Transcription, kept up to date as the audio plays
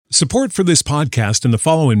Support for this podcast and the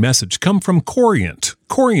following message come from Corient.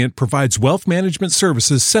 Corient provides wealth management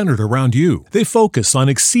services centered around you. They focus on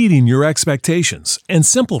exceeding your expectations and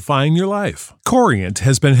simplifying your life. Corient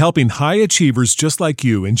has been helping high achievers just like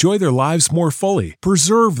you enjoy their lives more fully,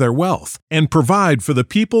 preserve their wealth, and provide for the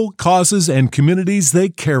people, causes, and communities they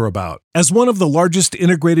care about. As one of the largest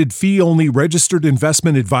integrated fee-only registered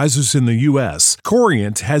investment advisors in the U.S.,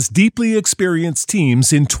 Corient has deeply experienced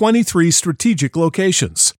teams in 23 strategic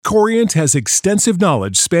locations. Corient has extensive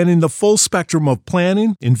knowledge spanning the full spectrum of planning,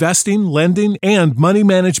 investing, lending, and money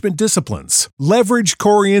management disciplines. Leverage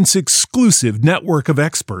Corient's exclusive network of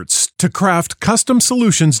experts to craft custom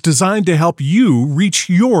solutions designed to help you reach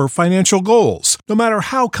your financial goals, no matter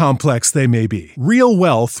how complex they may be. Real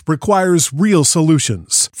wealth requires real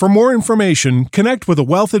solutions. For more information, connect with a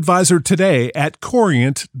wealth advisor today at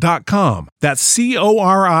Corient.com. That's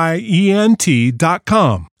Corient.com.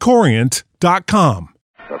 Corient.com.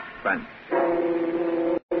 Suspense.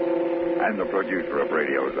 And the producer of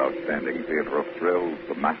radio's outstanding theater of thrills,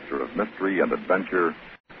 the master of mystery and adventure,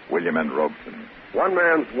 William N. Robson. One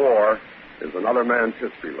man's war is another man's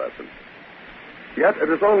history lesson. Yet it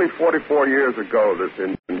is only 44 years ago this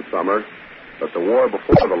Indian summer that the war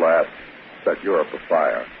before the last set Europe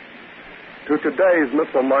afire. To today's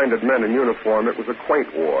missile-minded men in uniform, it was a quaint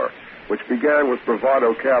war, which began with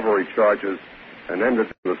bravado cavalry charges and ended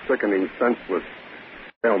in the sickening, senseless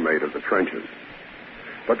stalemate of the trenches.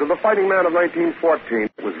 But to the fighting man of 1914,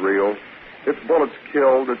 it was real. Its bullets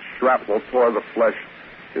killed, its shrapnel tore the flesh,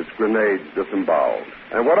 its grenades disemboweled.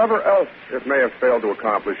 And whatever else it may have failed to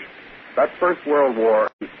accomplish, that First World War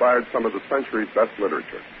inspired some of the century's best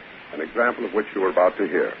literature, an example of which you are about to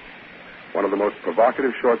hear. One of the most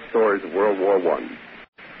provocative short stories of World War I.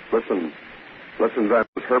 Listen then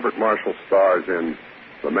as Herbert Marshall stars in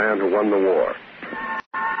The Man Who Won the War.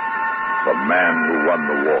 The Man Who Won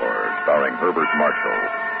the War, starring Herbert Marshall.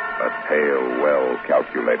 A tale well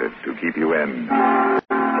calculated to keep you in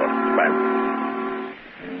suspense.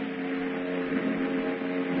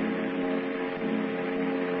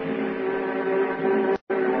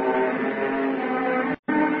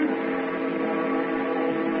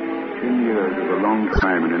 10 years is a long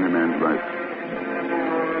time in any man's life.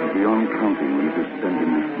 And beyond counting when it is spent in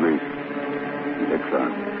disgrace and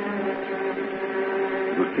exile.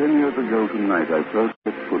 It was 10 years ago tonight I first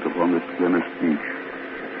set foot upon this Flemish beach.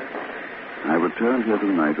 I returned here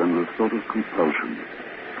tonight under a sort of compulsion,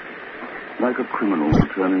 like a criminal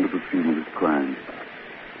returning to the scene of his crime.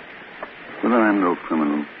 But I am no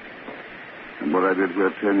criminal, and what I did here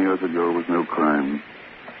 10 years ago was no crime.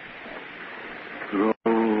 But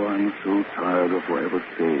oh, I'm so tired of forever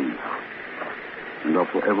staying, and of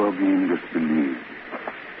forever being disbelieved.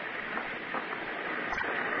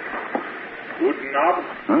 Guten Abend.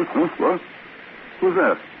 Huh? What? Who's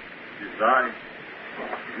that? It's I,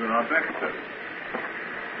 Gunnar Bechter.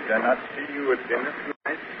 Did I not see you at dinner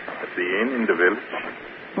tonight at the inn in the village?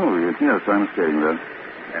 Oh, yes, I'm staying there.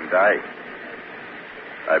 And I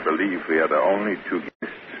believe we are the only two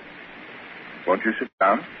guests. Won't you sit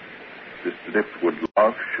down? This driftwood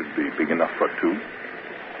log should be big enough for two.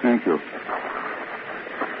 Thank you.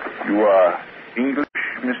 You are English,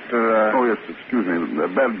 Mr. Oh, yes, excuse me.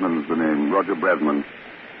 Bradman's the name, Roger Bradman.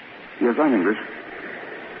 Yes, I'm English.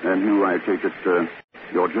 And you, I take it,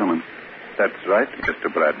 you're German. That's right, Mr.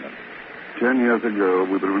 Bradman. 10 years ago,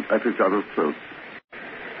 we were at each other's throats.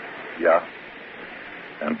 Yeah?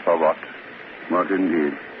 And for what? What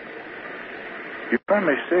indeed? If I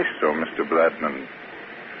may say so, Mr. Bradman,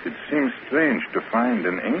 it seems strange to find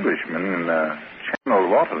an Englishman in a channel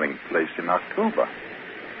watering place in October.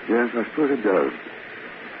 Yes, I suppose it does.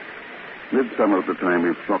 Midsummer of the time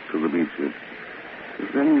we flock to the beaches. But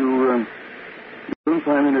then you don't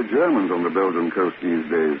find any Germans on the Belgian coast these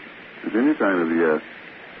days, at any time of the year.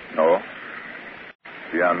 No.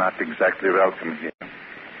 We are not exactly welcome here.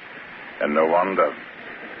 And no wonder,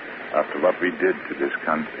 after what we did to this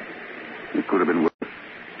country. It could have been worse.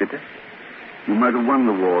 Did it? You might have won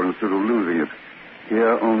the war instead of losing it.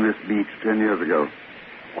 Here on this beach 10 years ago.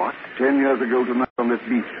 What? 10 years ago tonight on this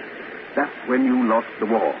beach. That's when you lost the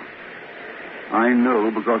war. I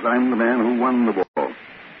know because I'm the man who won the war.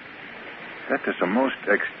 That is a most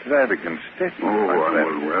extravagant statement, Oh, my I'm friend.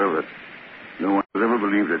 well aware of it. No one has ever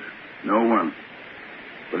believed it. No one.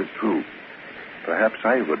 But it's true. Perhaps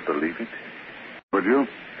I would believe it. Would you?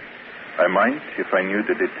 I might if I knew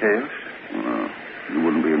the details. You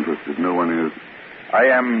wouldn't be interested. No one is. I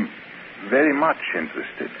am very much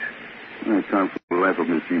interested. I can't for the life of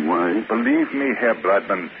me see why. Believe me, Herr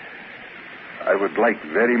Bradman, I would like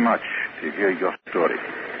very much to hear your story.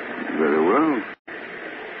 Very well.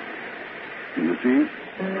 You see?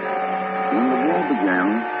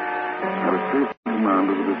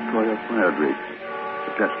 destroyer fire drake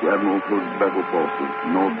attached to Admiral Hood's battle force of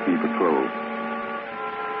North Sea Patrol.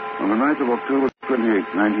 On the night of October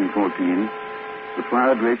 28, 1914, the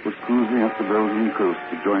fire drake was cruising up the Belgian coast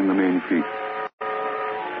to join the main fleet.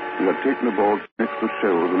 He had taken aboard some extra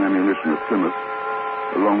shells and ammunition at Plymouth,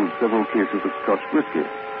 along with several cases of Scotch whiskey,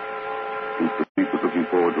 since the fleet was looking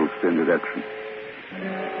forward to extended action.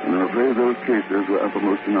 And I'm afraid those cases were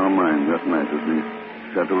uppermost in our mind that night as we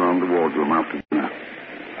sat around the wardroom after dinner.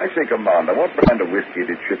 I say, Commander, what brand of whiskey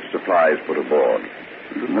did ship's supplies put aboard?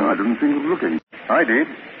 No, I didn't think of looking. I did.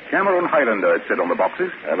 Cameron Highlander, it said on the boxes.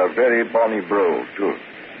 And a very bonny brogue, too.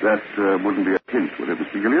 That wouldn't be a hint, would it,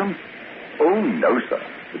 Mr. Gilliam? Oh, no, sir.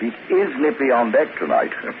 But it is nippy on deck tonight.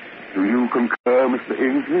 Do you concur, Mr.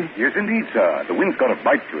 Ainsley? Yes, indeed, sir. The wind's got a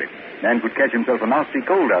bite to it. Man could catch himself a nasty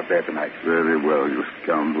cold out there tonight. Very well, you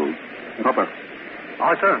scoundrel. Hopper.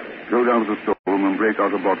 Aye, sir. Go down to the storeroom and break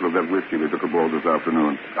out a bottle of that whiskey we took aboard this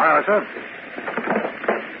afternoon. Aye, sir.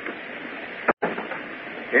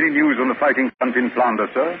 Any news on the fighting front in Flanders,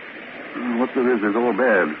 sir? What there is all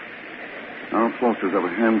bad. Our forces have a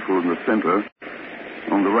handful in the center.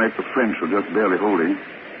 On the right, the French are just barely holding.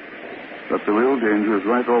 But the real danger is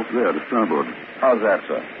right off there, to starboard. How's that,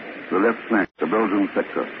 sir? The left flank, the Belgian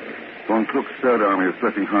sector. Von Kluck's Third Army is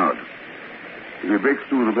pressing hard. If he breaks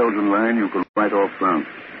through the Belgian line, you can fight off France.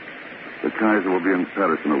 The Kaiser will be in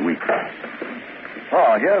Paris in a week.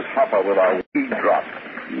 Oh, here's Hopper with our wee drop.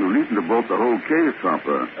 You needn't have bought the whole case,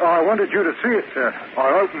 Hopper. Oh, I wanted you to see it, sir.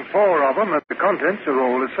 I opened 4 of them, and the contents are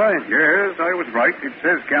all the same. Yes, I was right. It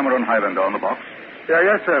says Cameron Highlander on the box.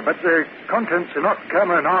 Yes, sir, but the contents are not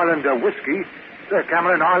Cameron Islander whiskey. They're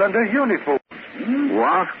Cameron Islander uniforms.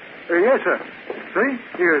 What? Yes, sir. See?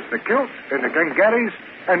 Here's the kilt, and the gangaris,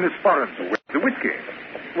 and the sporrans. Where's the whiskey?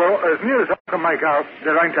 Well, as near as I can make out,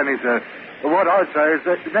 there ain't any, sir. What I'd say is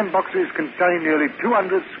that them boxes contain nearly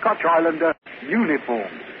 200 Scotch Islander uniforms.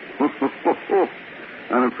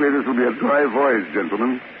 I'm afraid this will be a dry voyage,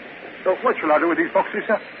 gentlemen. So what shall I do with these boxes,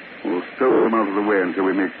 sir? We'll stow them out of the way until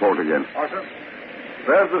we make port again. Aye, sir.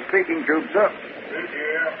 There's the speaking tube, sir. Bridge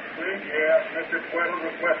here. Mr. Tweddle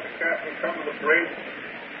requests the captain come to the bridge.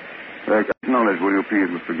 Acknowledge, will you please,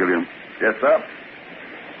 Mr. Gilliam? Yes, sir.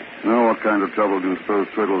 Now, what kind of trouble do you suppose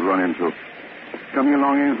Tweddle's run into? Coming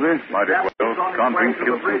along, Ainsley? Might as well. Can't bring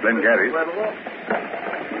kilts from Glengarry.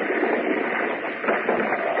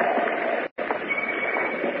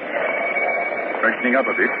 Freshening up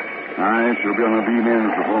a bit. Aye, she'll be on her beam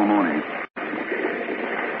ends before morning.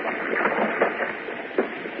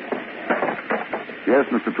 Yes,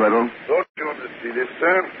 Mr. Tweddle? Thought you ought to see this,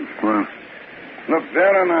 sir. Well, Look,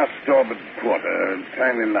 there on our starboard quarter, a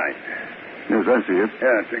tiny light. yes, I see it.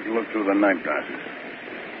 Yeah, take a look through the night glasses.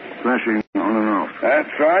 Flashing on and off. That's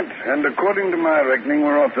right. And according to my reckoning,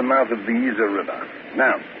 we're off the mouth of the Yser River.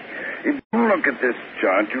 Now, if you look at this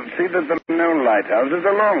chart, you'll see that there are no lighthouses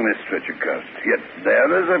along this stretch of coast. Yet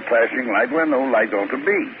there's a flashing light where no light ought to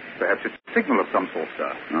be. Perhaps it's a signal of some sort,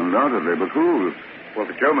 sir. Undoubtedly, but whose? Well,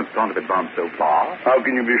 the Germans can't have advanced so far. How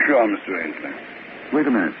can you be sure, Mr. Ainsley? Wait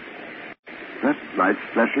a minute. That light's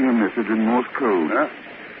flashing a message in Morse code. Huh?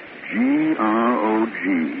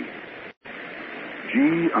 G-R-O-G.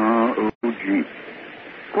 G-R-O-G.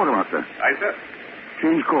 Quartermaster, Aye, sir.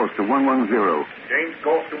 change course to 110. Change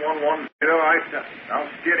course to 110. Aye, sir. Now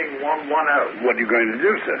steering 110. What are you going to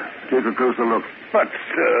do, sir? Take a closer look. But,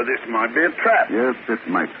 sir, this might be a trap. Yes, it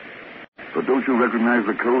might. But don't you recognize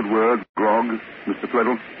the code word, grog, Mr.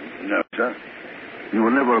 Tweddle? No, sir. You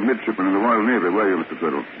were never a midshipman in the Royal Navy, were you, Mr.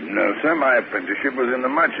 Tweddle? No, sir. My apprenticeship was in the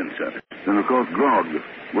merchant service. Then, of course, grog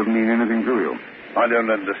wouldn't mean anything to you. I don't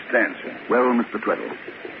understand, sir. Well, Mr. Tweddle,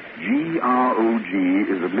 G-R-O-G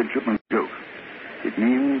is a midshipman's joke. It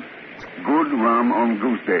means good rum on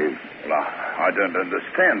goose days. Well, I don't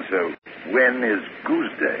understand, so when is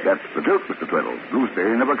Goose Day? That's the joke, Mr. Tweddle. Goose day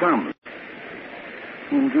never comes.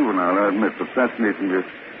 In juvenile, I admit, it's fascinatingly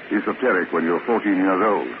esoteric when you're 14 years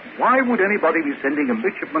old. Why would anybody be sending a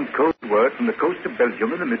midshipman's code word from the coast of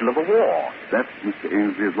Belgium in the middle of a war? That, Mr.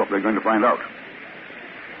 Ainsley, is what they're going to find out.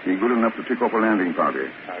 Be good enough to tick off a landing party.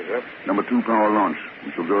 Aye, sir. Number 2 power launch.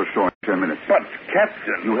 We shall go ashore in 10 minutes. But,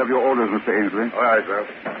 Captain... You have your orders, Mr. Ainsley. Aye, sir.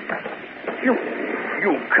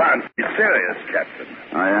 You can't be serious, Captain.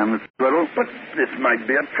 I am, Mr. Tweddle. But this might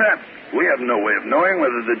be a trap. We have no way of knowing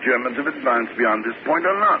whether the Germans have advanced beyond this point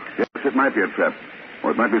or not. Yes, it might be a trap. Or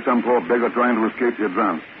it might be some poor beggar trying to escape the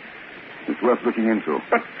advance. It's worth looking into.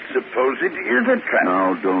 But suppose it is a trap.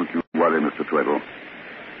 Now, don't you worry, Mr. Tweddle.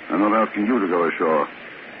 I'm not asking you to go ashore.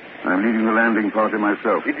 I'm leading the landing party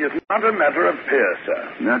myself. It is not a matter of fear,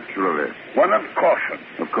 sir. Naturally. One of caution.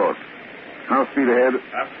 Of course. Half speed ahead.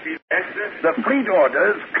 The fleet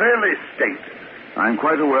orders clearly state. I'm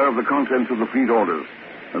quite aware of the contents of the fleet orders.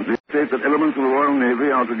 And they state that elements of the Royal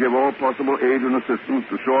Navy are to give all possible aid and assistance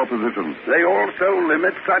to shore positions. They also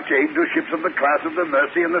limit such aid to ships of the class of the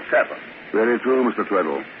Mercy and the Severn. Very true, Mr.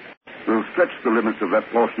 Tweddle. We'll stretch the limits of that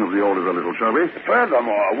portion of the orders a little, shall we?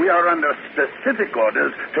 Furthermore, we are under specific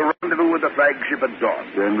orders to rendezvous with the flagship at dawn.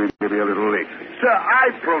 Then we may be a little late. Sir,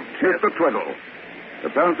 I protest. Mr. Tweddle,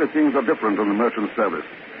 apparently things are different on the merchant service.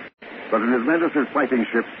 But in His Majesty's fighting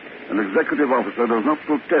ships, an executive officer does not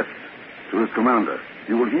protest to his commander.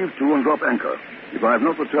 You will heave to and drop anchor. If I have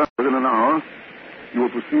not returned within an hour, you will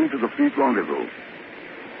proceed to the fleet rendezvous.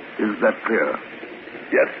 Is that clear?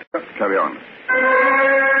 Yes, sir. Carry on.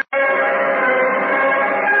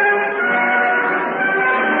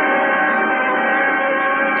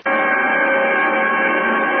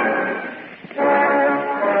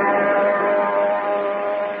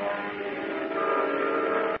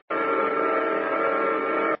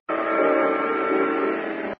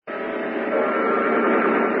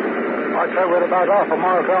 We're about half a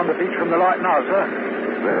mile down the beach from the light now, sir.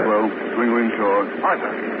 Very well. Swing her inshore. Aye,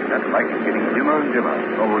 sir. That light is getting dimmer and dimmer.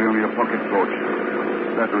 Probably only a pocket torch.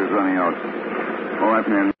 Battery's running out. All right,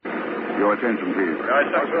 men. Your attention, please.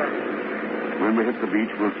 Aye, sir. When we hit the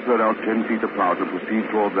beach, we'll spread out 10 feet apart and proceed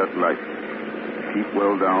toward that light. Keep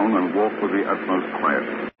well down and walk with the utmost quiet.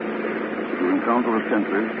 If you encounter a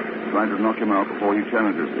sentry, try to knock him out before he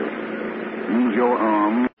challenges you. Use your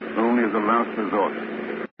arm only as a last resort.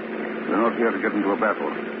 We're not here to get into a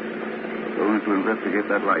battle. Only to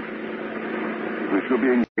investigate that light. If we should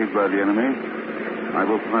be engaged by the enemy, I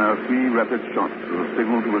will fire 3 rapid shots as a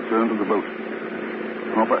signal to return to the boat.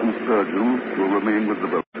 Hopper and Sturgeon will remain with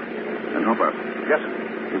the boat. And Hopper. Yes, sir.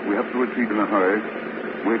 If we have to retreat in a hurry,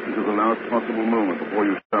 wait until the last possible moment before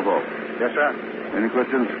you shove off. Yes, sir. Any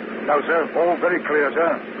questions? No, sir. All very clear,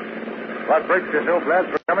 sir. Right, brace yourself,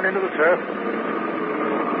 lads. We're coming into the surf.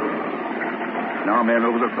 Now, men,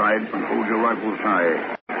 over the side and hold your rifles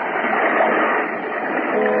high.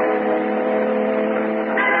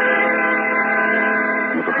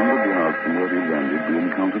 Not 100 yards from where we landed, we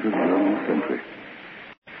encountered a German sentry.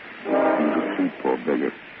 He was asleep, poor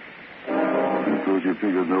beggar. And so as you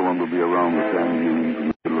figured no one would be around the sand dunes in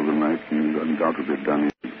the middle of the night, and undoubtedly done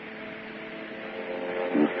it.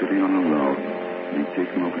 He was sitting on a log, and he'd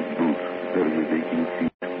taken off his boots, buried his aching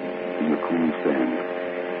feet in the cool sand.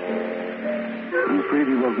 I'm afraid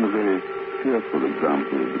he wasn't a very cheerful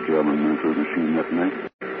example of the German military machine that night.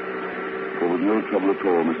 For with no trouble at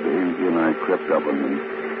all, Mr. Ainsley and I crept up on him.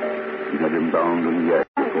 We had him bound and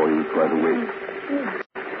gagged before he was quite awake.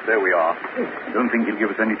 There we are. Don't think he'll give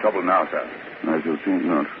us any trouble now, sir. I shall think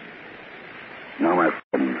not. Now, my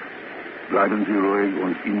friend, bleiben Sie ruhig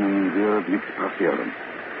und Ihnen wird nichts passieren.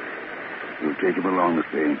 We'll take him along,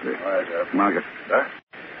 Mr. Ainsley. All right, sir. Margaret. Sir?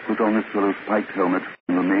 Put on this fellow's spiked helmet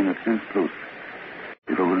and remain at his post.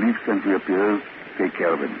 If a relief sentry appears, take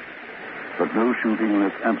care of him. But no shooting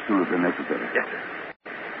unless absolutely necessary. Yes, sir.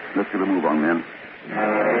 Let's get a move on, men.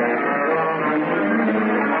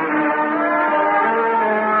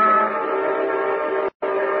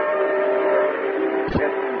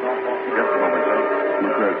 Just a moment, sir.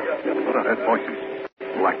 Look there. What are her voices?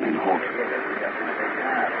 Black men, halt.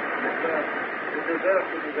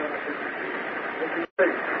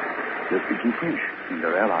 They're speaking French. And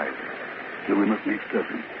their allies. So we must make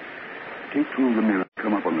certain. Take 2 of the men and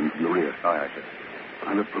come up on them from the rear. Aye, sir.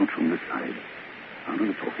 I'll approach from this side. I'll do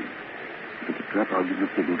the talking. If it's a trap, I'll give the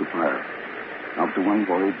signal to fire. After one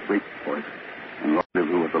volley, wait for it. And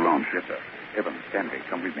rendezvous at the launch. Yes, sir. Evans, Stanley,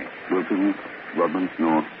 come with me. Wilson, Rodman,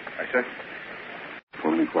 Snow. Aye, sir.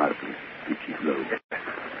 Follow me quietly and keep low. Yes, sir.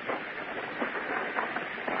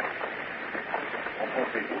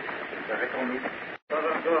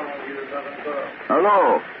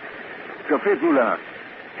 Allô? Que faites-vous là?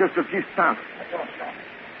 Qu'est-ce qui se passe? Attention.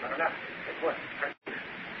 Par là, c'est quoi?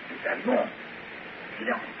 C'est allemand.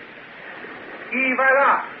 Silence. Qui va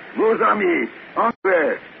là? Vos amis,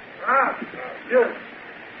 entrez. Ah, Dieu.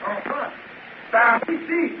 Enfin. Par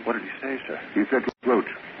ici. What did he say, sir? He said to approach.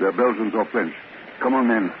 They're Belgians or French. Come on,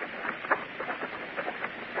 men.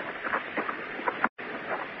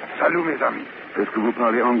 Salut, mes amis. Est-ce que vous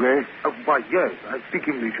parlez anglais? Why, yes. I speak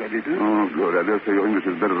English, I do. Oh, good. I dare say your English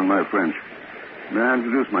is better than my French. May I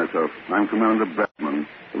introduce myself? I'm Commander Bradman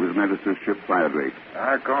of His Majesty's ship Firedrake.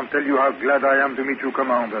 I can't tell you how glad I am to meet you,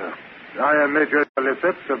 Commander. I am Major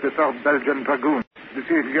Lesseps of the South Belgian Dragoons. This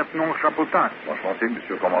is Lieutenant Chapotin. Enchanté,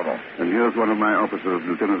 Monsieur Commandant. And here's one of my officers,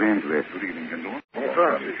 Lieutenant Ainsley. Good evening, gentlemen.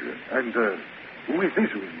 Bonsoir, monsieur. And who is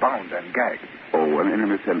this who's bound and gagged? Oh, an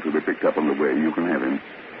enemy sentry we picked up on the way. You can have him.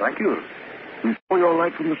 Thank you. We saw your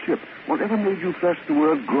light from the ship. Whatever made you flash the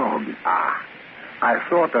word grog? I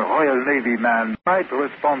thought a Royal Navy man might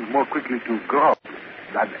respond more quickly to grog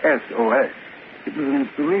than SOS. It was an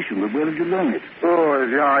inspiration, but where did you learn it? Oh,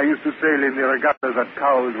 yeah, I used to sail in the regattas at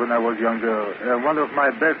Cowes when I was younger. One of my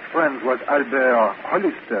best friends was Albert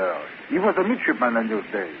Hollister. He was a midshipman in those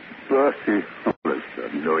days. Percy Hollister.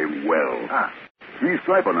 Know him well. 3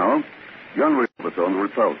 striper now. Gunnery officer on the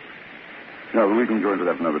Repulse. Now, we can go into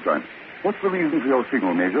that another time. What's the reason for your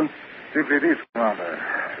signal, Major? Simply this, Commander.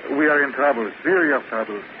 We are in trouble, serious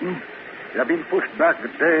trouble. We have been pushed back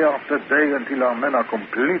day after day until our men are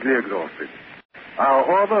completely exhausted. Our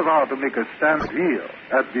orders are to make a stand here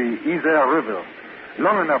at the Isère River,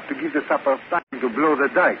 long enough to give the sappers time to blow the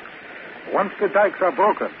dikes. Once the dikes are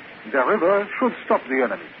broken, the river should stop the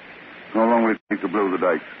enemy. How long will it take to blow the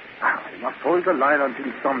dikes? We must hold the line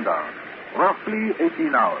until sundown, roughly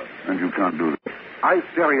 18 hours. And you can't do that? I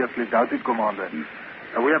seriously doubt it, Commander.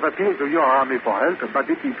 We have appealed to your army for help, but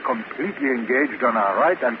it is completely engaged on our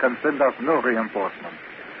right and can send us no reinforcements.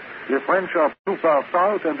 The French are too far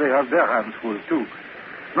south, and they have their hands full, too.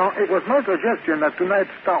 Now, it was my suggestion that tonight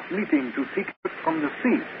start meeting to seek help from the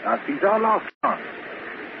sea, as is our last chance.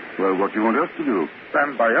 Well, what do you want us to do?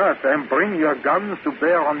 Stand by us and bring your guns to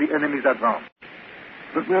bear on the enemy's advance.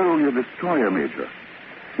 But we're only a destroyer, Major.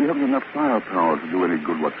 We haven't enough firepower to do any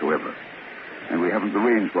good whatsoever. And we haven't the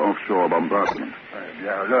range for offshore bombardment.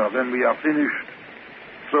 Then we are finished.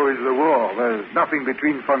 So is the war. There's nothing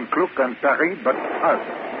between Von Kluck and Paris but us.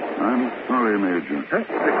 I'm sorry, Major.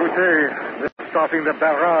 Écoutez, they're starting the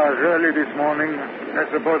barrage early this morning. I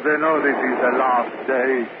suppose they know this is the last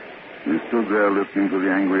day. We stood there listening to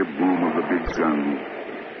the angry boom of the big guns,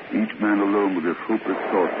 each man alone with his hopeless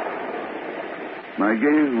thoughts. My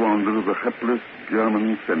gaze wandered to the hapless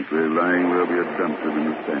German sentry lying where we had dumped him in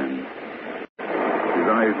the sand. His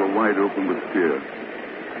eyes were wide open with fear,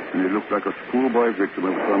 and he looked like a schoolboy victim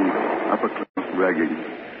of some upper-class ragging.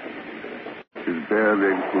 His bare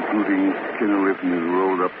legs protruding skinnerly from his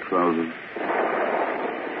rolled-up trousers.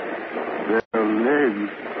 Bare legs?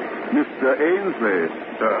 Mr. Ainsley.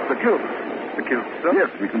 Sir. The kilt. The kilt, sir?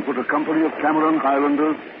 Yes, we can put a company of Cameron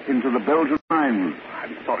Highlanders into the Belgian lines.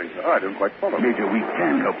 I'm sorry, sir. I don't quite follow. Major, we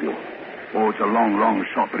can help you. Oh, it's a long, long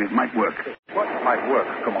shot, but it might work. What might work,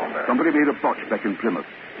 Commander? Somebody made a botch back in Plymouth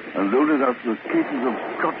and loaded us with cases of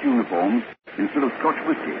Scotch uniforms instead of Scotch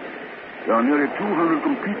whiskey. There are nearly 200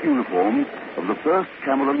 complete uniforms of the first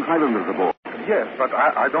Cameron Highlanders aboard. Yes, but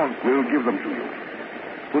I don't... We'll give them to you.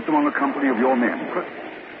 Put them on a company of your men.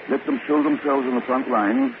 Let them show themselves in the front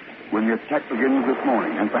lines when the attack begins this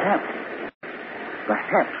morning. And perhaps,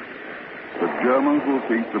 the Germans will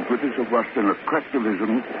think the British have rushed in a crack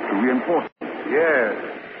division to reinforce them.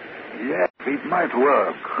 Yes, it might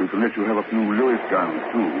work. We can let you have a few Lewis guns,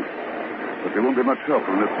 too. But there won't be much help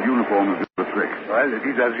unless the uniforms do the trick. Well, it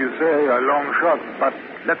is, as you say, a long shot, but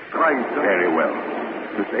let's try it. Very well.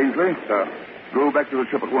 Miss Ainsley? Sir. Go back to the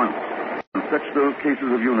ship at once and fetch those cases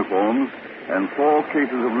of uniforms and 4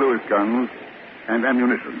 cases of Lewis guns and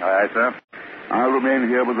ammunition. Aye, sir. I'll remain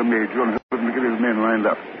here with the Major and help him to get his men lined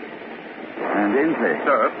up. And Ainsley.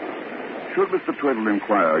 Sir. Should Mr. Tweddle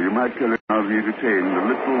inquire, you might tell him I'll be detained a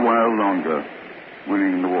little while longer,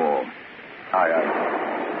 winning the war. Aye, aye.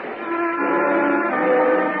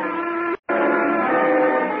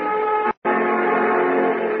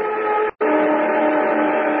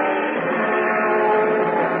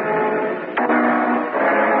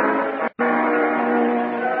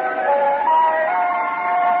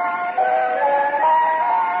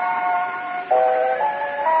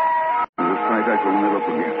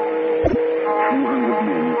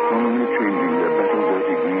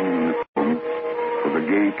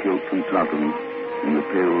 In the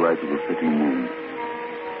pale light of the setting moon.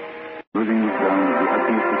 Living was done with the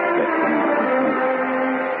utmost respect and incontinence.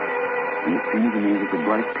 And it seemed to me that the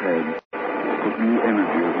bright clads put new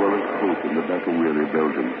energy as well as hope in the battle-weary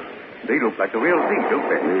Belgians. They look like the real thing, don't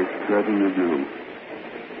they? They certainly do.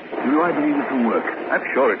 I believe it can work? I'm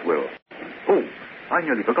sure it will. Oh, I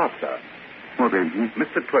nearly forgot, sir. What, Agent?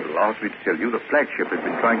 Mr. Tweddle asked me to tell you the flagship has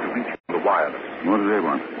been trying to reach the wireless. What do they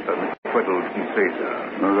want? Mr. Tweddle didn't say,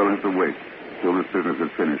 sir. No, they'll have to wait till this business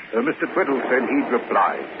is finished. Mr. Tweddle said he'd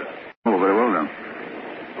reply, sir. Oh, very well, then.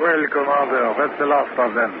 Well, Commander, that's the last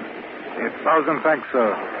of them. 1,000 thanks, sir.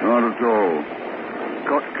 Not at all.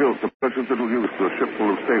 Scotch kilts are precious little use to a ship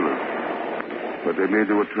full of sailors. But they may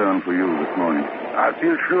do a turn for you this morning. I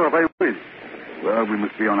feel sure they will. Well, we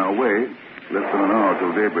must be on our way. Less than an hour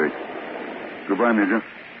till daybreak. Goodbye, Major.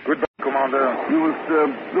 Goodbye, Commander. You must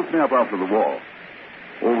look me up after the war.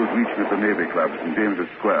 Always reach me at the Navy Club in James's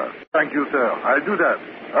Square. Thank you, sir. I'll do that.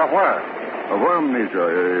 Au revoir. Au revoir,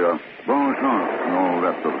 Major. Bonne chance and all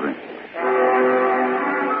that sort of thing.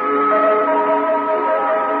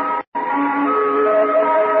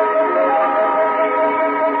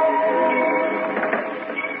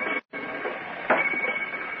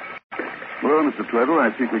 Well, Mr. Tweddle, I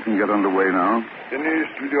think we can get underway now.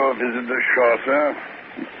 Finished with your visit to Shaw, sir?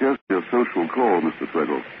 It's just a social call, Mr.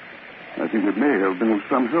 Tweddle. I think it may have been of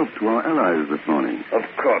some help to our allies this morning. Of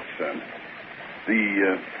course, sir.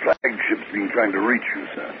 The flagship's been trying to reach you,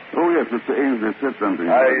 sir. Oh, yes, Mr. Ainsley said something.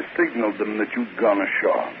 I signaled them that you'd gone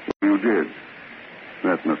ashore. You did.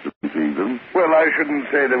 That must have pleased them. Well, I shouldn't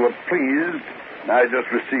say they were pleased. I just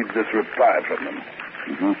received this reply from them.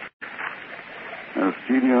 Mm-hmm. As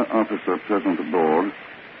senior officer present aboard,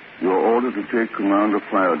 you are ordered to take command of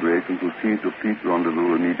Firedrake and proceed to Fleet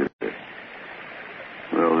Rendezvous immediately.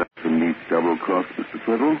 Well, that's a neat double cross, Mr.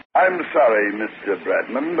 Tweddle. I'm sorry, Mr.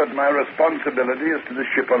 Bradman, but my responsibility is to the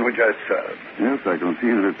ship on which I serve. Yes, I can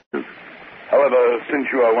see that it is. However,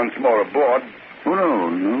 since you are once more aboard... Oh,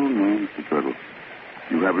 no, Mr. Tweddle.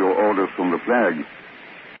 You have your orders from the flag.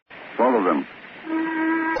 Follow them.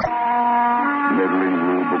 Meddling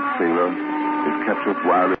rule-book sailor. His captured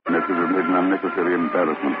wireless message has made an unnecessary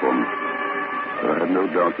embarrassment for me. But I had no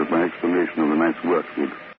doubt that my explanation of the night's work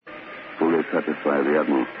would fully satisfy the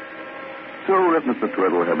Admiral. So let Mr.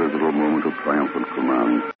 Tweddle have his little moment of triumphant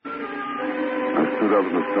command. I stood up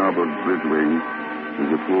in the starboard bridge wing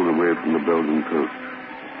as it pulled away from the Belgian coast.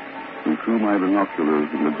 And through my binoculars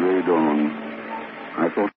in the gray dawn,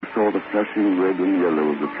 I thought I saw the flashing red and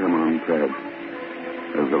yellow of the Cameron flag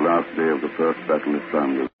as the last day of the first battle of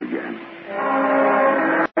Flanders began.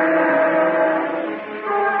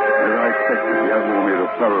 As I expected, the Admiral made a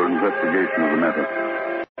thorough investigation of the matter.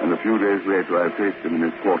 And a few days later, I faced him in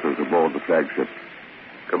his quarters aboard the flagship.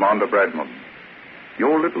 Commander Bradman,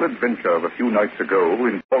 your little adventure of a few nights ago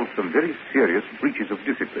involved some very serious breaches of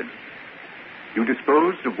discipline. You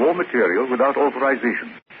disposed of war material without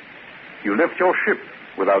authorization. You left your ship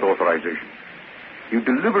without authorization. You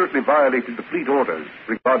deliberately violated the fleet orders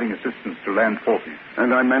regarding assistance to land forces.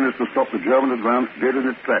 And I managed to stop the German advance dead in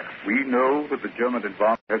its tracks. We know that the German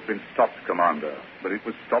advance has been stopped, Commander, but it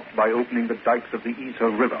was stopped by opening the dikes of the Yser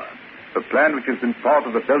River, a plan which has been part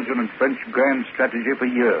of the Belgian and French grand strategy for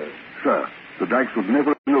years. Sir, the dikes would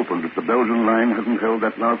never have been opened if the Belgian line hadn't held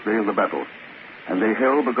that last day of the battle. And they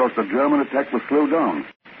held because the German attack was slowed down.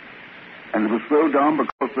 And it was slowed down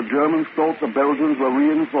because the Germans thought the Belgians were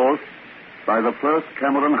reinforced by the 1st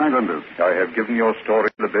Cameron Highlanders. I have given your story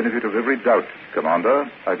the benefit of every doubt, Commander.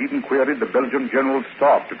 I've even queried the Belgian General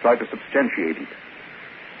Staff to try to substantiate it.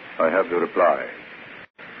 I have the reply.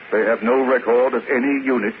 They have no record of any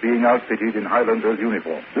unit being outfitted in Highlanders'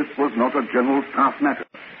 uniform. This was not a General Staff matter.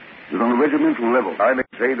 It was on a regimental level. I may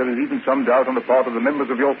say there is even some doubt on the part of the members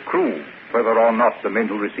of your crew whether or not the men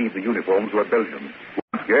who received the uniforms were Belgians.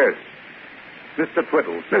 Yes. Mr.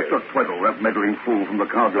 Tweddle says... Mr. Tweddle, that meddling fool from the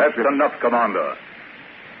cargo That's ship. enough, Commander.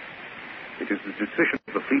 It is the decision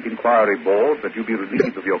of the Fleet Inquiry Board that you be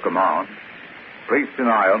relieved of your command, placed in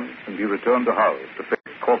irons, and be returned to Hull to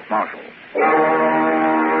face court-martial.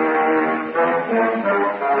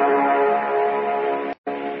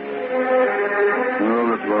 Well,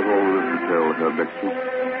 that's about all there is to tell, Herr Bexel.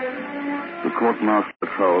 The court-martial at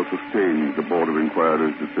Hull sustained the Board of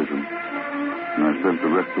Inquiry's decision, and I spent the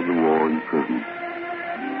rest of the war in prison.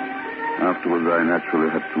 Afterwards, I naturally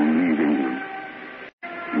had to leave England.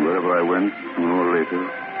 And wherever I went, sooner or later,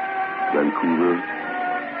 Vancouver,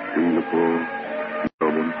 Singapore,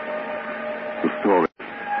 Melbourne, the story,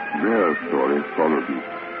 their story, followed me.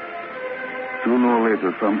 Sooner or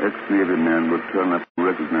later, some ex-Navy man would turn up to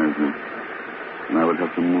recognize me, and I would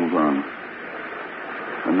have to move on.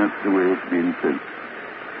 And that's the way it's been since.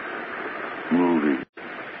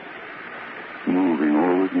 Moving,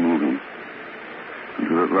 always moving.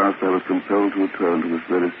 Until at last I was compelled to return to this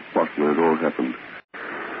very spot where it all happened.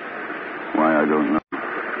 Why, I don't know.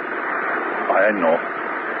 I know.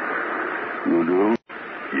 You do?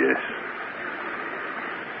 Yes.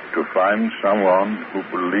 To find someone who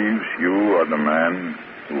believes you are the man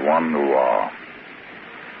who won the war.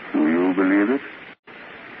 Do you believe it?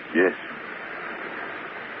 Yes.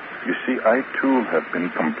 You see, I too have been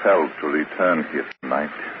compelled to return here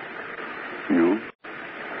tonight. You?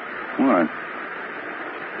 Why?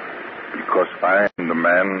 Because I am the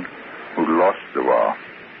man who lost the war.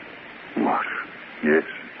 What? Yes.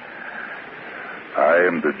 I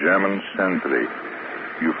am the German sentry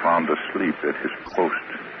you found asleep at his post.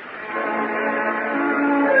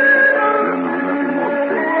 Then there was nothing more to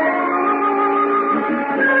say. Nothing to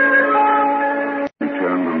say. He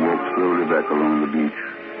turned and walked slowly back along the beach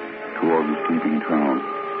toward the sleeping town.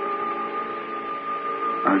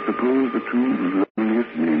 I suppose the two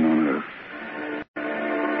loneliest men on earth.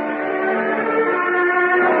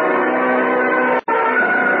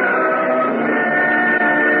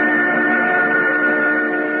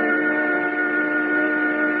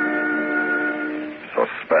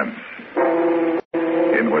 Suspense,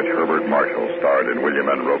 in which Herbert Marshall starred in William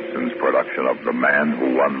N. Robeson's production of The Man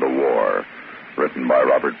Who Won the War, written by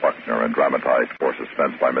Robert Buckner and dramatized for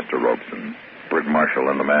suspense by Mr. Robeson. Herbert Marshall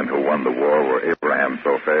and The Man Who Won the War were Abraham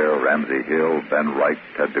Sofair, Ramsey Hill, Ben Wright,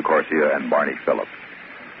 Ted DeCorsia, and Barney Phillips.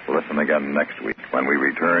 Listen again next week when we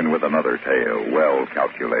return with another tale well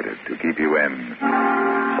calculated to keep you in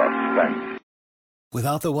suspense.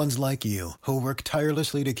 Without the ones like you, who work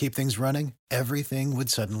tirelessly to keep things running, everything would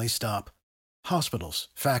suddenly stop. Hospitals,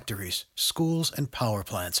 factories, schools, and power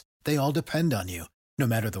plants, they all depend on you. No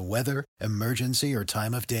matter the weather, emergency, or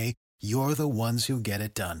time of day, you're the ones who get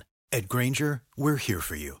it done. At Grainger, we're here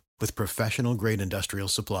for you with professional-grade industrial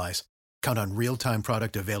supplies. Count on real-time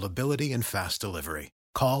product availability and fast delivery.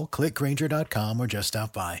 Call, click Grainger.com, or just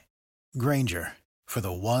stop by. Grainger, for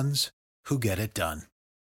the ones who get it done.